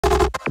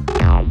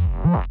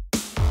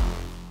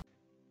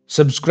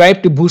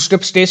Subscribe to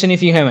BoostUpStation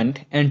if you haven't,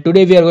 and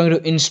today we are going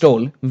to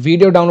install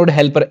Video Download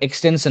Helper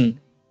extension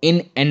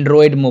in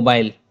Android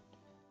mobile.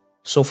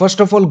 So first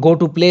of all, go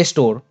to Play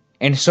Store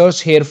and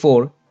search here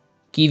for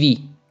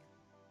Kiwi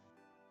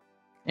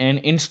and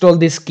install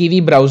this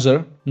Kiwi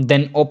browser.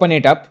 Then open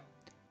it up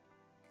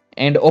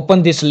and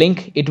open this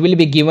link. It will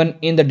be given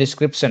in the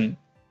description.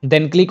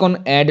 Then click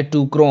on Add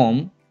to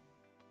Chrome.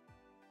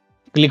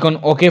 Click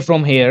on OK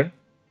from here.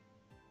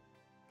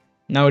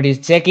 Now it is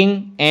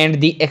checking and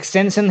the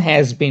extension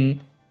has been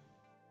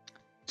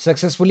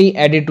successfully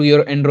added to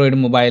your Android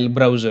mobile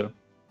browser.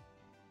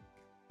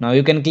 Now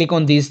you can click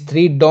on these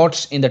three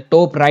dots in the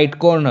top right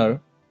corner,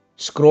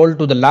 scroll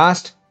to the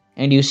last,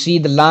 and you see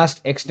the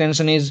last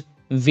extension is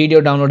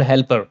Video Download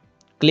Helper.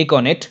 Click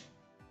on it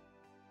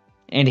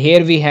and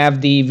here we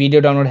have the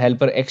Video Download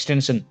Helper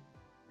extension.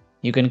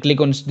 You can click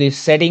on this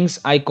settings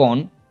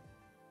icon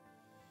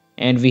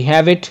and we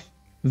have it,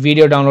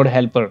 Video Download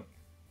Helper.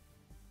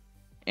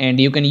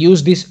 And you can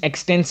use this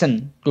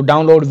extension to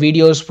download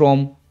videos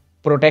from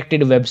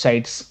protected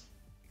websites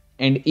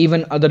and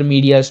even other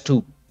medias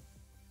too.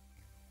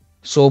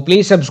 So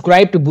please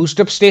subscribe to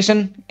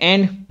BoostUpStation,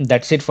 and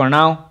that's it for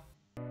now.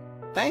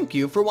 Thank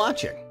you for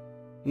watching.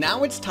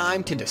 Now it's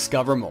time to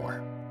discover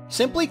more.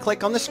 Simply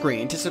click on the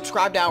screen to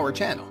subscribe to our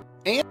channel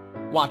and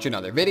watch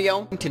another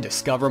video to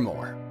discover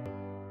more.